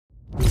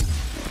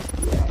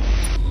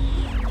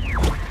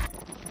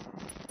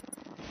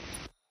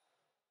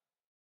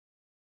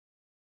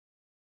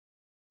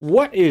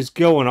What is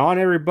going on,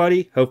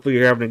 everybody? Hopefully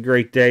you're having a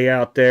great day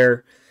out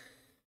there.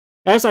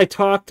 As I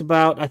talked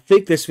about, I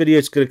think this video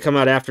is going to come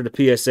out after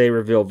the PSA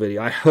reveal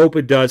video. I hope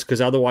it does, because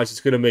otherwise it's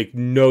going to make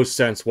no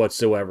sense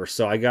whatsoever.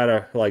 So I got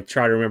to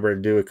try to remember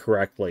to do it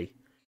correctly.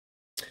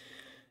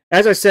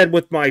 As I said,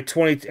 with my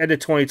end of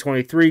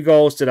 2023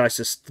 goals, did I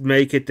just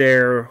make it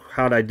there?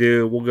 How'd I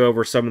do? We'll go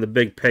over some of the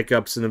big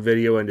pickups in the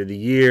video end of the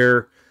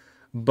year.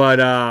 But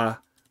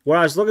what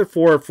I was looking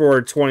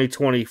for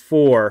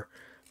 2024,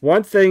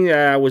 one thing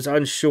I was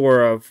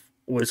unsure of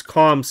was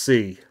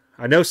COMC.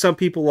 I know some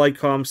people like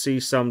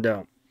COMC, some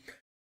don't.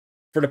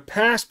 For the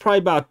past probably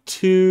about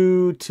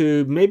 2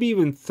 to maybe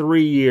even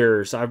 3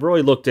 years, I've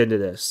really looked into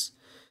this.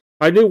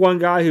 I knew one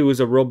guy who was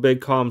a real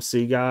big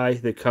COMC guy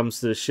that comes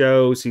to the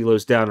shows. He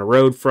lives down the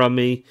road from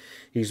me.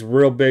 He's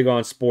real big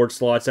on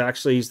sports lots.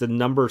 Actually, he's the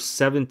number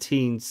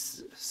 17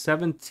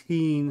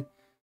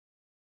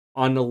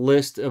 on the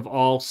list of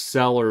all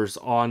sellers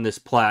on this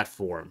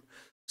platform.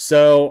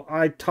 So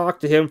I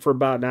talked to him for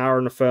about an hour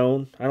on the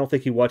phone. I don't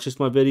think he watches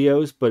my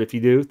videos, but if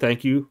you do,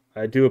 thank you.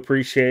 I do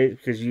appreciate it,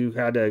 because you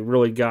had to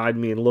really guide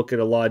me and look at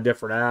a lot of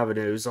different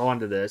avenues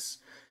onto this.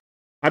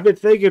 I've been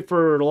thinking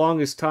for the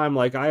longest time,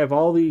 I have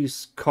all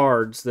these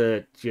cards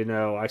that,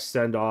 I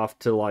send off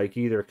to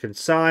either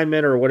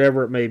consignment or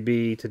whatever it may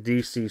be to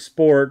DC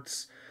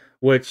Sports,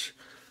 which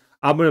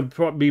I'm going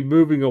to be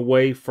moving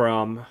away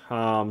from,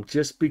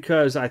 just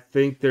because I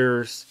think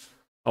there's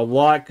a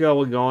lot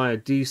going on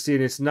at DC,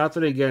 and it's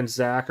nothing against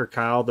Zach or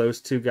Kyle, those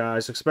two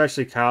guys,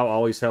 especially Kyle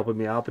always helping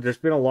me out, but there's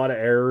been a lot of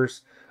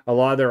errors. A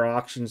lot of their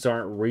auctions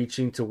aren't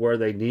reaching to where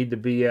they need to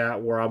be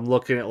at, where I'm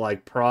looking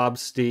at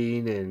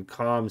Probstein and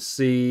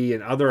COMC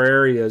and other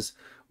areas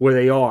where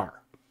they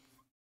are.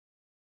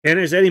 And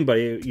as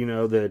anybody,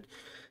 that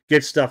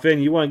gets stuff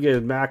in, you want to get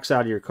a max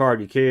out of your card,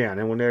 you can.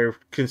 And when they're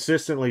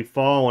consistently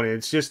falling,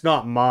 it's just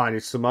not mine,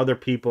 it's some other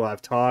people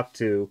I've talked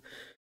to.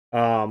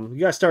 You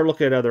got to start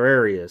looking at other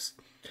areas.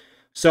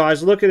 So I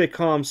was looking at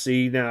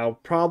COMC now,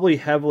 probably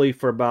heavily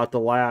for about the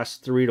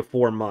last 3 to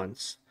 4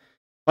 months.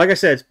 Like I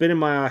said, it's been in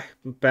my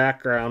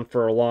background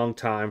for a long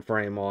time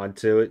frame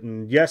onto it.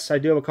 And yes, I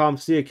do have a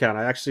COMC account.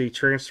 I actually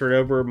transferred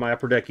over my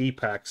Upper Deck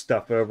EPAC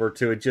stuff over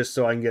to it just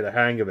so I can get a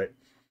hang of it.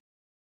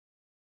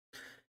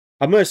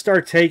 I'm going to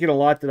start taking a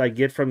lot that I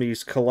get from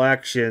these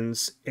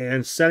collections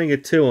and sending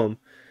it to them.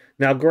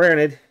 Now,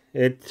 granted,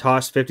 it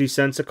costs 50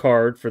 cents a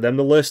card for them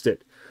to list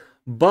it.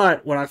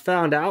 But what I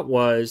found out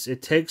was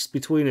it takes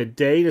between a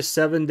day to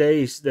 7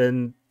 days.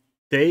 Then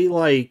they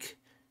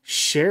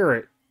share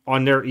it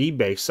on their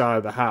eBay side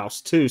of the house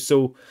too.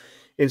 So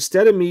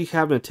instead of me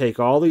having to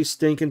take all these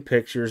stinking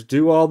pictures,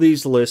 do all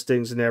these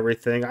listings and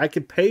everything, I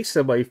could pay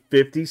somebody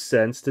 50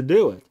 cents to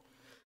do it.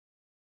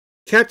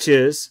 Catch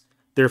is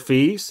their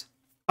fees,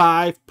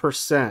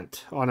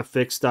 5% on a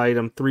fixed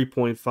item,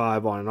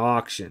 3.5 on an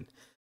auction.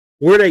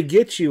 Where they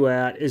get you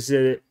at is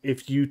that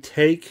if you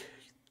take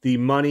the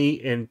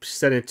money and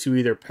send it to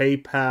either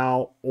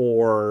PayPal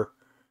or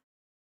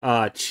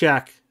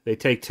check, they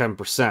take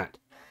 10%.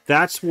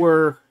 That's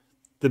where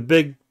the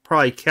big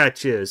probably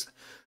catch is.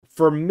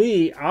 For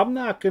me, I'm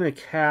not going to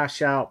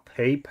cash out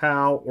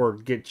PayPal or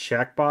get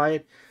checked by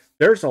it.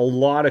 There's a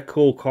lot of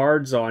cool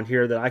cards on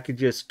here that I could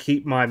just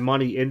keep my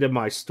money into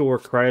my store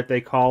credit,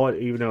 they call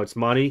it, even though it's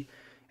money.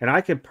 And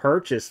I could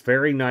purchase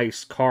very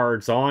nice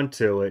cards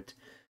onto it.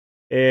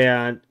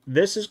 And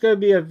this is going to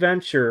be a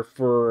venture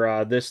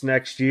for this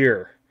next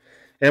year.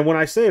 And when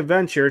I say a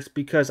venture, it's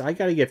because I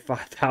got to get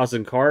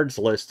 5,000 cards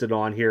listed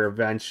on here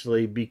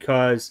eventually,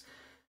 because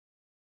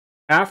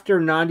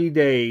after 90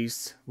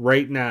 days,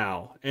 right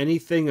now,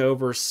 anything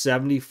over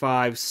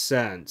 75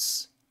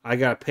 cents, I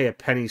got to pay a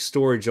penny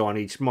storage on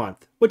each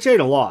month, which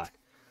ain't a lot.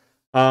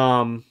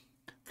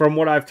 From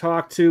what I've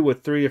talked to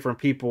with 3 different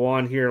people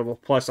on here,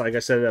 plus, like I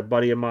said, a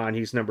buddy of mine,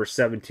 he's number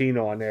 17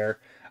 on there.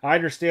 I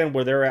understand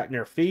where they're at in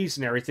their fees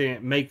and everything.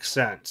 It makes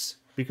sense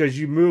because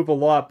you move a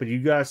lot, but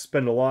you got to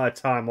spend a lot of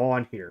time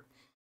on here.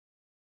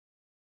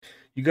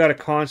 You got to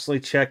constantly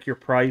check your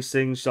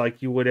pricings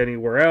like you would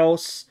anywhere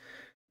else,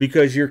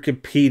 because you're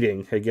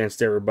competing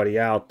against everybody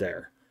out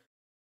there.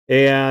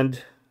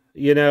 And,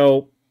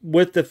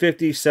 with the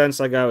 50 cents,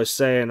 like I was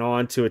saying,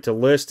 onto it to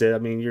list it, I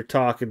mean, you're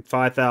talking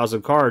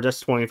 5,000 cards,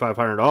 that's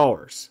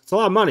 $2,500. It's a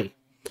lot of money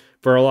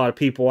for a lot of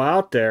people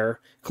out there,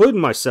 including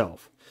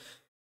myself,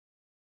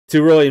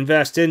 to really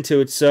invest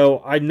into it.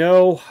 So I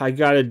know I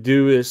got to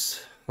do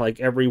this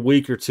every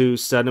week or two,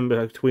 send them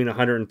between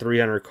 100 and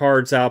 300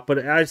 cards out. But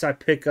as I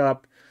pick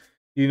up,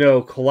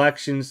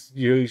 collections,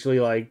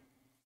 usually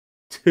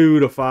 2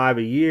 to 5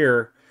 a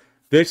year,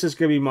 this is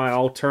going to be my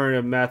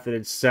alternative method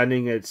in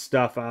sending it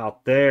stuff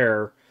out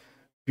there,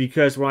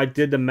 because when I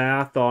did the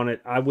math on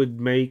it, I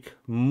would make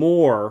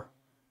more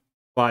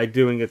by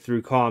doing it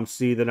through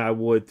COMC than I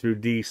would through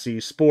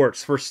DC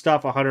Sports for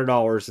stuff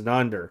 $100 and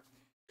under.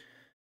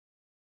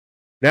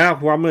 Now,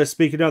 I'm going to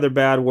speak another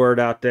bad word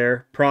out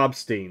there,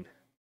 Probstein.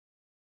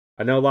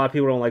 I know a lot of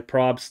people don't like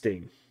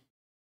Probstein.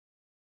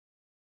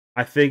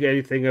 I think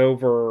anything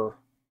over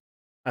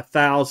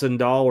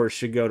 $1,000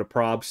 should go to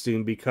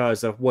Probstein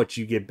because of what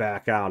you get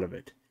back out of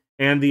it.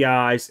 and the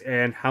eyes,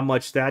 and how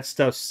much that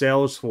stuff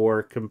sells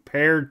for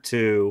compared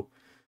to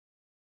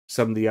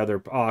some of the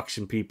other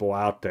auction people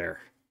out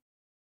there.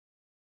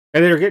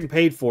 And they're getting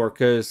paid for it,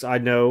 because I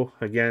know,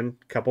 again,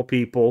 a couple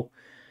people,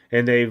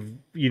 and they've,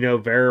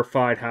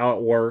 verified how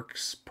it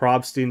works.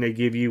 Probstein, they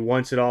give you,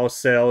 once it all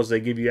sells, they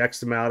give you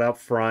X amount up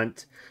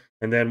front.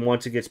 And then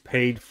once it gets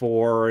paid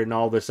for and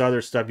all this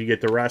other stuff, you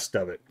get the rest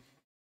of it.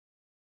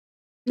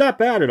 Not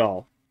bad at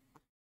all.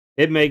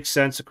 It makes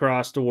sense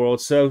across the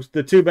world. So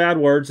the two bad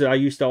words that I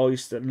used to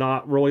always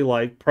not really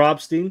like,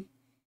 Probstein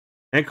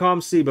and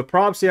COMC. But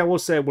Probstein, I will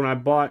say, when I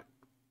bought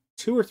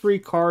 2 or 3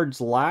 cards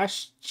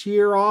last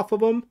year off of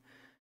them,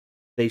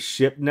 they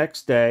shipped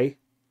next day.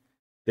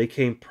 They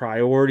came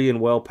priority and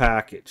well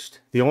packaged.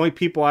 The only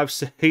people I've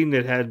seen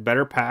that had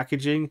better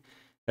packaging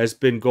has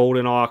been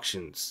Golden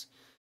Auctions.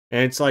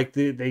 And it's like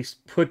they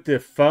put the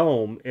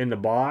foam in the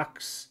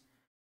box,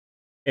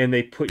 and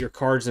they put your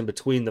cards in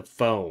between the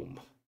foam.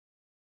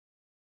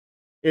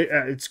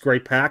 It's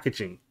great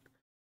packaging.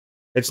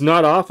 It's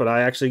not often I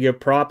actually give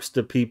props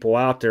to people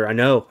out there. I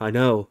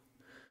know.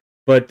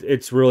 But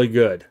it's really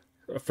good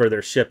for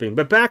their shipping.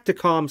 But back to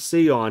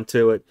COMC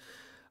onto it.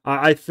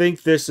 I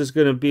think this is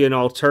going to be an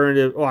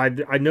alternative. Well,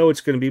 I know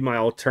it's going to be my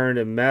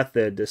alternative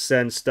method to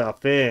send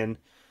stuff in.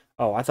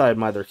 Oh, I thought I had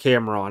my other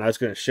camera on. I was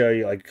going to show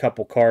you like a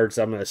couple cards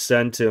I'm going to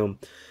send to them.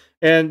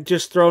 And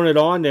just throwing it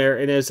on there,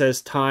 and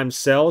as time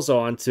sells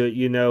onto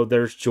it,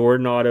 there's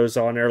Jordan autos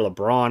on there,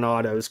 LeBron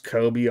autos,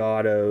 Kobe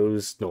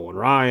autos, Nolan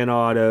Ryan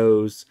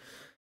autos.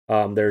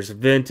 There's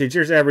vintage.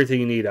 There's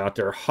everything you need out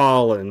there.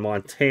 Holland,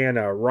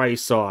 Montana,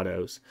 Rice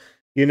autos.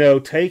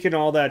 Taking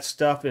all that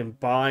stuff and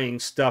buying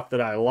stuff that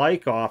I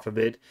like off of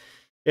it,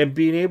 and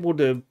being able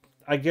to,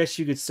 I guess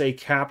you could say,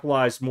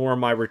 capitalize more of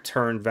my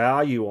return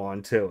value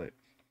onto it.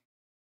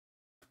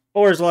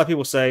 Or as a lot of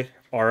people say,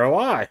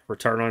 ROI,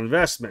 return on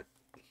investment.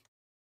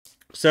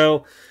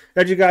 So,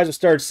 as you guys will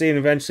start seeing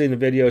eventually in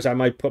the videos, I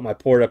might put my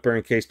port up there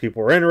in case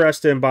people are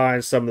interested in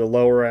buying some of the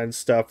lower end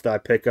stuff that I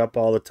pick up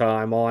all the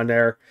time on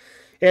there.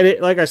 And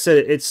like I said,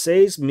 it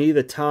saves me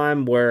the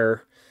time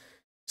where,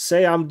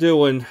 say I'm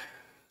doing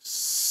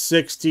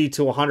 60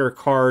 to 100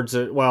 cards,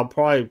 well,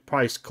 probably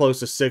close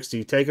to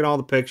 60. Taking all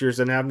the pictures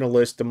and having to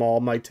list them all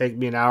might take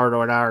me an hour to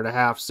an hour and a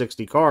half,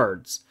 60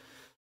 cards.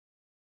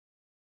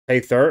 Pay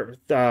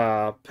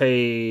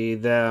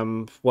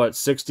them, what,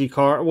 60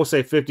 cards? We'll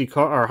say 50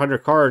 or 100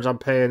 cards. I'm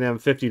paying them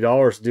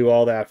 $50 to do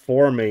all that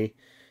for me.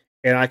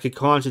 And I could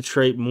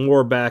concentrate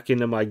more back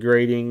into my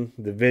grading,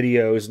 the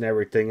videos, and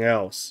everything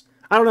else.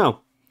 I don't know.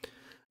 I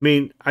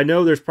mean, I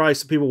know there's probably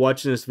some people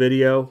watching this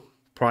video,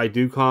 probably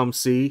do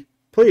COMC.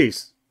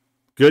 Please,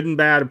 good and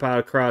bad about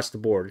across the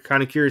board.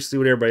 Kind of curious to see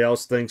what everybody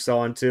else thinks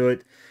onto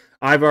it.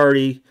 I've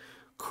already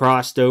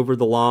crossed over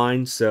the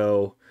line,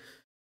 so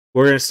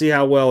we're going to see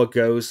how well it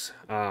goes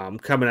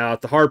coming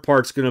out. The hard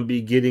part's going to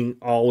be getting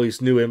all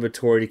these new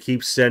inventory to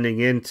keep sending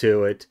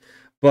into it.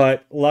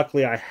 But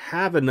luckily, I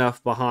have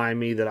enough behind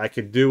me that I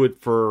could do it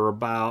for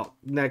about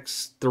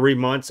next 3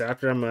 months.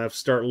 After I'm going to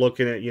start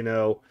looking at,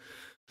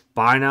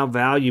 buy now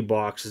value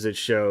boxes, it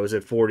shows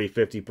at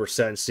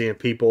 40-50%, seeing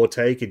people will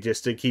take it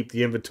just to keep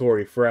the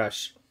inventory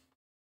fresh.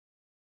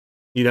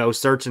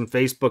 Searching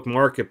Facebook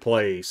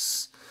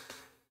Marketplace,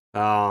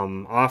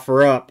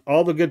 OfferUp,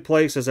 all the good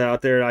places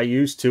out there I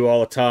used to all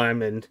the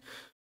time. And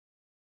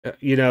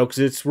because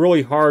it's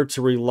really hard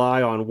to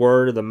rely on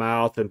word of the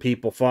mouth and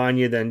people find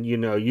you, then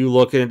you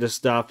looking into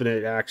stuff and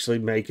it actually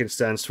making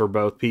sense for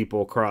both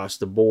people across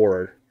the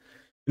board.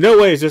 No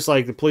way is just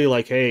like the plea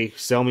like, hey,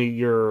 sell me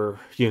your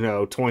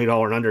 $20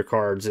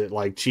 undercards at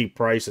like cheap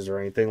prices or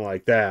anything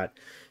like that.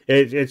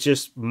 It's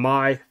just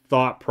my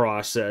thought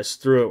process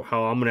through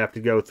how I'm gonna have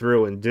to go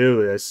through and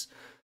do this.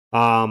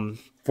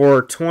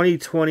 For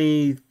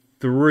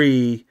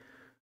 2023,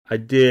 I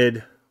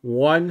did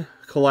one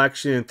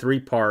collection in 3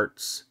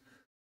 parts.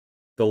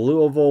 The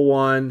Louisville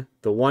one,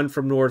 the one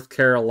from North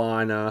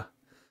Carolina,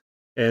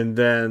 and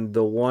then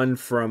the one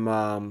from,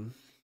 I don't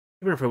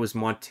remember if it was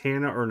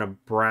Montana or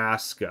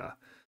Nebraska.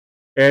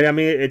 And I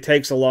mean, it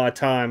takes a lot of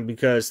time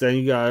because then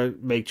you gotta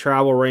make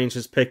travel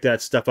arrangements, pick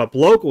that stuff up.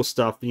 Local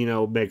stuff,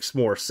 makes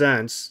more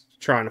sense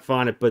trying to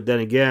find it. But then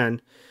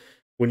again,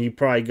 when you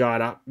probably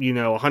got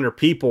 100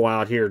 people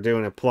out here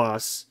doing it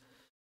plus,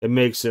 it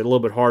makes it a little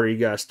bit harder. You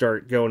gotta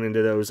start going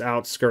into those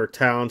outskirt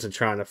towns and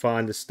trying to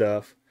find the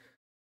stuff.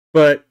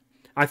 But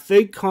I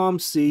think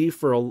COMC,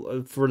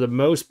 for the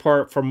most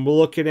part, from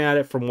looking at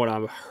it, from what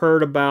I've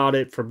heard about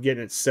it, from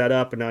getting it set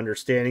up and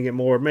understanding it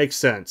more, it makes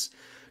sense.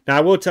 Now,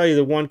 I will tell you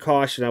the one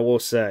caution I will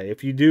say.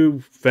 If you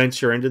do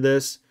venture into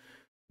this,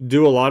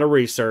 do a lot of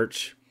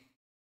research.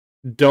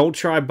 Don't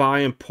try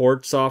buying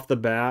ports off the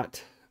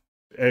bat,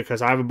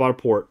 because I haven't bought a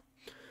port.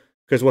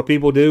 Because what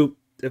people do,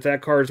 if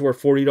that card is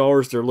worth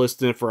 $40, they're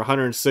listing it for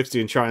 $160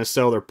 and trying to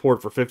sell their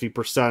port for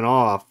 50%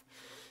 off,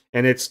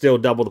 and it's still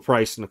double the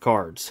price in the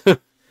cards.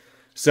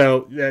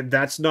 So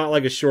that's not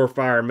like a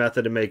surefire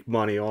method to make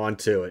money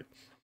onto it.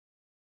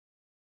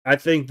 I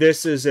think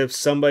this is if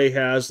somebody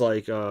has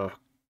like a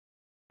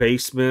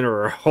basement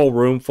or a whole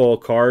room full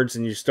of cards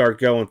and you start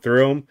going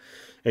through them,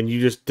 and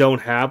you just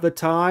don't have the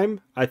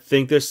time, I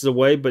think this is a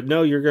way. But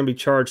no, you're going to be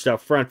charged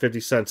out front 50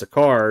 cents a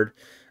card,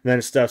 and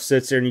then stuff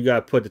sits there and you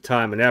got to put the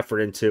time and effort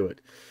into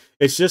it.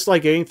 It's just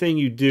like anything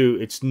you do.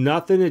 It's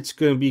nothing that's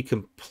going to be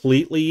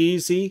completely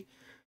easy.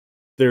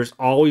 There's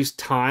always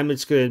time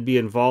that's going to be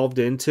involved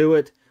into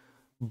it.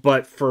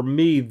 But for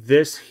me,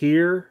 this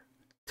here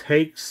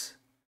takes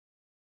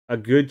a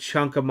good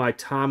chunk of my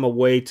time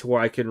away to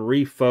where I can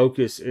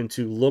refocus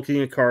into looking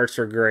at cards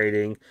for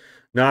grading,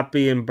 not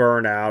being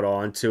burnt out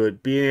onto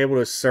it, being able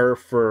to surf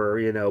for,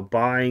 you know,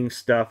 buying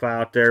stuff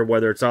out there,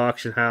 whether it's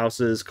auction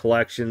houses,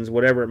 collections,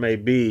 whatever it may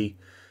be,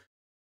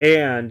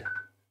 and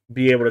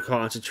be able to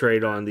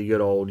concentrate on the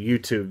good old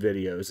YouTube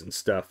videos and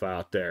stuff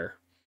out there.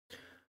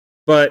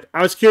 But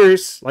I was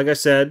curious, like I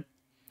said,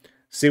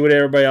 see what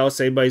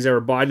anybody's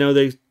ever bought. I know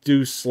they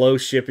do slow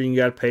shipping. You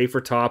got to pay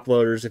for top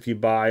loaders if you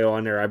buy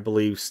on there, I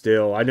believe,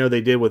 still. I know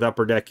they did with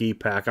Upper Deck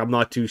E-Pack. I'm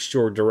not too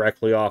sure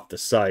directly off the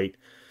site.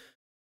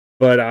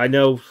 But I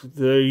know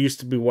there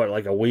used to be, what,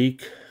 like a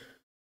week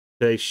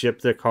they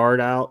shipped their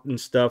card out and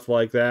stuff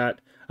like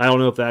that. I don't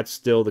know if that's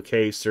still the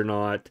case or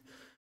not.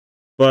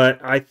 But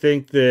I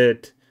think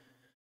that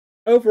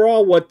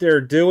overall what they're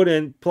doing,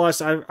 and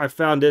plus I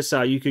found this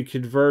out, you could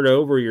convert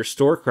over your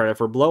store credit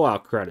for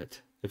blowout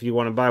credit if you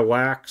want to buy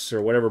wax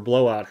or whatever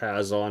blowout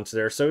has onto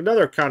there. So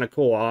another kind of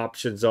cool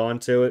options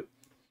onto it.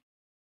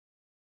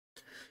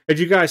 As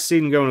you guys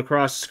seen going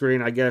across the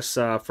screen, I guess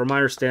from my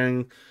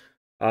understanding,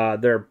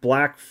 their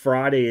Black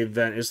Friday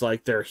event is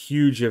like their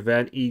huge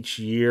event each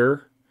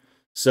year.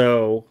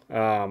 So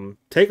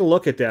take a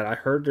look at that. I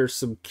heard there's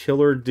some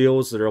killer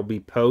deals that will be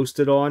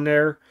posted on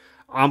there.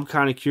 I'm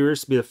kind of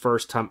curious to be the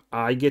first time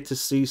I get to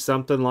see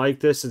something like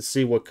this and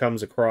see what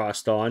comes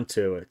across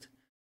onto it.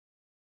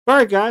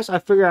 Alright guys, I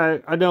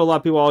figure I know a lot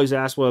of people always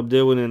ask what I'm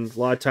doing, and a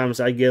lot of times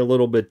I get a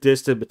little bit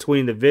distant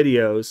between the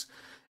videos.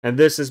 And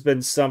this has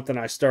been something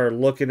I started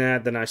looking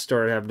at, then I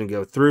started having to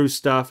go through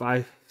stuff.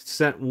 I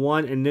sent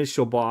one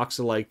initial box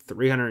of like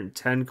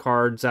 310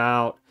 cards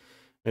out,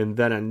 and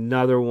then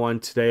another one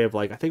today of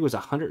like, I think it was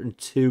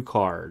 102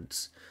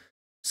 cards.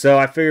 So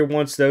I figured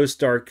once those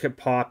start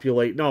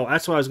populate, no,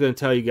 that's what I was going to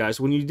tell you guys.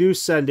 When you do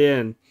send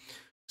in,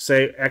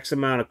 say, X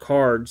amount of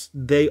cards,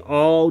 they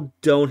all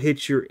don't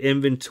hit your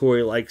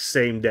inventory like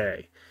same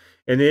day.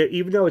 And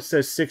even though it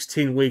says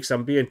 16 weeks,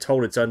 I'm being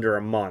told it's under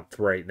a month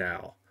right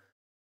now.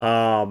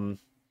 But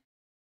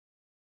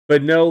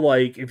no,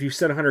 like, if you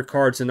send 100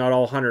 cards and not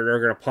all 100 are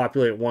going to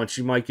populate at once,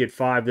 you might get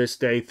 5 this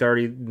day,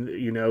 30,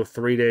 you know,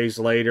 3 days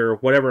later,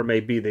 whatever it may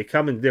be. They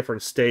come in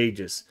different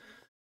stages.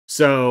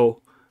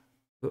 So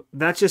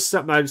that's just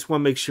something I just want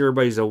to make sure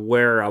everybody's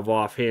aware of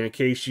offhand, in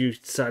case you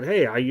said,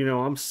 hey,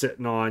 I'm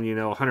sitting on,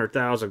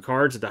 100,000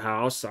 cards at the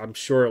house. I'm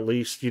sure at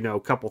least, a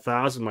couple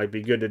thousand might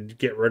be good to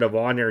get rid of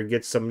on there and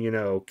get some,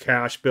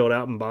 cash built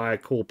out and buy a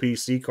cool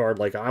PC card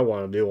like I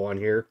want to do on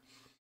here.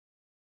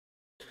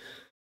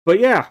 But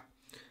yeah,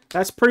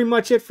 that's pretty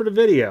much it for the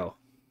video.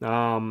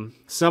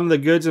 Some of the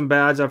goods and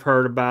bads I've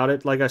heard about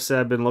it. Like I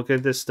said, I've been looking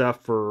at this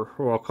stuff for,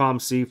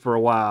 COMC for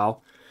a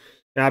while.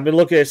 Now, I've been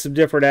looking at some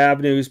different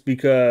avenues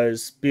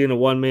because being a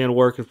one-man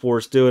working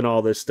force doing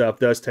all this stuff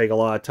does take a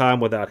lot of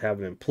time without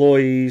having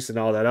employees and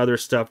all that other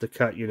stuff to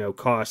cut,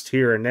 cost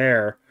here and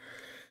there.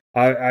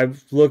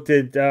 I've looked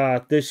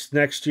at this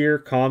next year,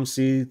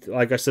 COMC.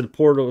 Like I said, the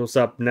portal's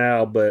up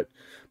now, but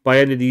by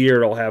end of the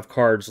year, it'll have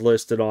cards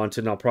listed on it,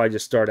 and I'll probably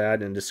just start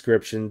adding a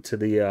description to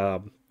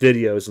the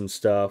videos and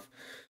stuff.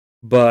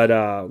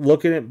 But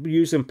looking at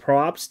using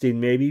Propstein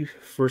maybe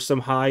for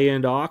some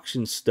high-end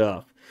auction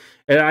stuff.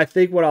 And I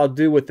think what I'll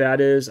do with that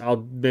is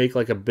I'll make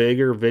like a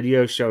bigger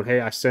video showing,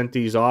 hey, I sent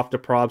these off to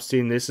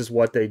Propstein. This is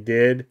what they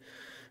did.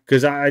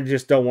 Because I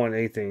just don't want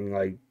anything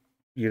like,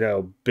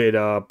 bid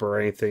up or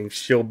anything.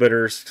 Shill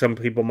bidders, some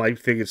people might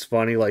think it's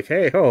funny. Like,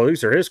 hey,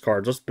 these are his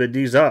cards. Let's bid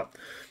these up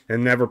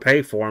and never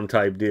pay for them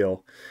type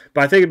deal.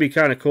 But I think it'd be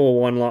kind of cool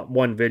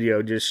one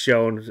video just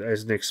shown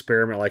as an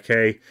experiment. Like,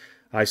 hey,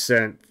 I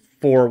sent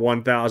 4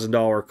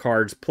 $1,000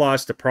 cards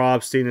plus to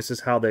Propstein. This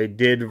is how they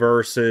did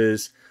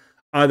versus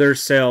other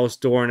sales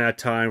during that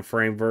time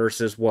frame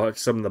versus what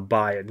some of the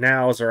buy it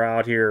nows are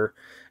out here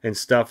and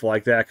stuff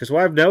like that. Because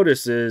what I've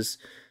noticed is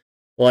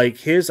like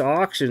his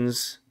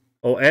auctions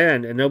will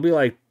end and there'll be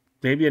like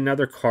maybe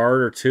another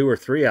card or 2 or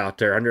 3 out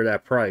there under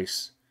that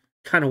price.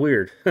 Kind of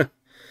weird. But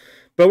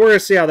we're going to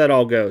see how that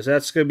all goes.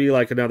 That's going to be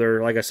like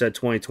another, like I said,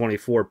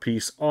 2024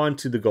 piece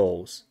onto the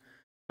goals.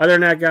 Other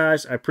than that,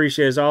 guys, I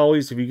appreciate as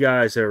always, if you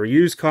guys ever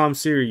use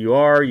COMC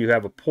or you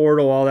have a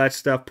portal, all that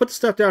stuff, put the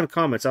stuff down in the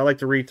comments. I like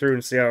to read through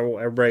and see how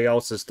everybody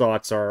else's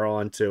thoughts are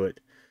on to it.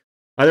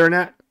 Other than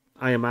that,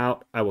 I am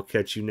out. I will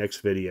catch you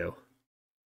next video.